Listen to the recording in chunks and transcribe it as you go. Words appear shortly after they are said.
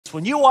experience.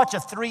 When you watch a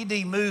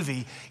 3D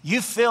movie,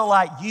 you feel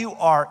like you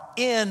are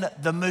in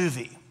the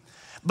movie.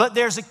 But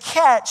there's a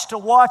catch to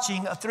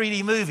watching a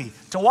 3D movie.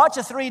 To watch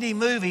a 3D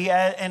movie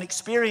and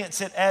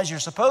experience it as you're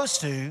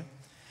supposed to,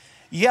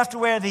 you have to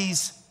wear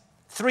these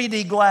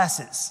 3D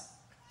glasses.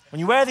 When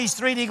you wear these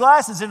 3D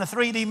glasses in a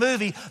 3D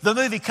movie, the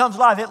movie comes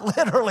alive. It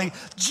literally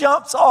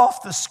jumps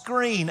off the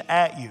screen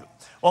at you.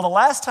 Well, the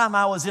last time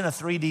I was in a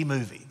 3D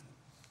movie,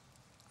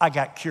 I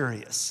got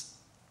curious.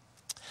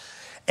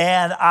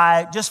 And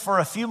I, just for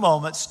a few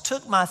moments,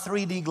 took my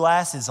 3D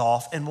glasses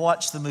off and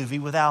watched the movie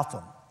without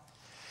them.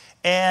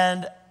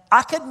 And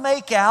I could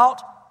make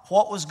out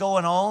what was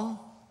going on,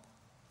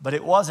 but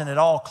it wasn't at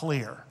all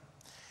clear.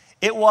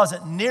 It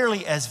wasn't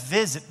nearly as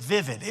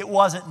vivid. It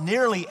wasn't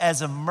nearly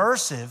as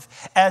immersive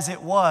as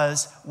it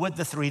was with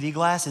the 3D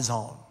glasses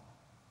on.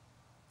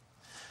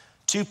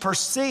 To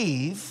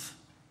perceive,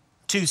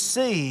 to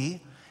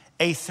see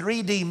a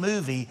 3D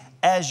movie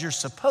as you're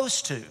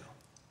supposed to,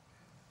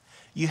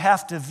 you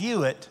have to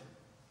view it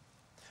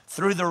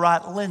through the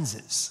right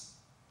lenses.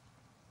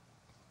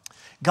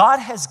 God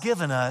has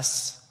given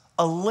us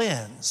a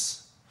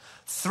lens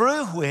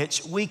through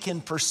which we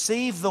can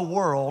perceive the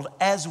world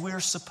as we're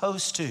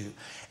supposed to.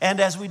 And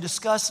as we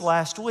discussed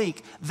last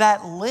week,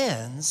 that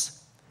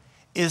lens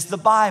is the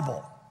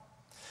Bible.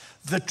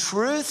 The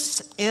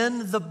truths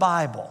in the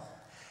Bible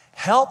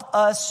help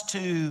us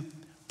to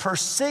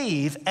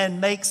perceive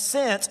and make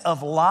sense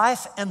of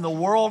life and the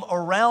world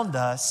around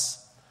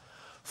us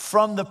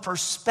from the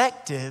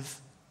perspective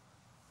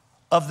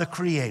of the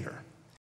Creator.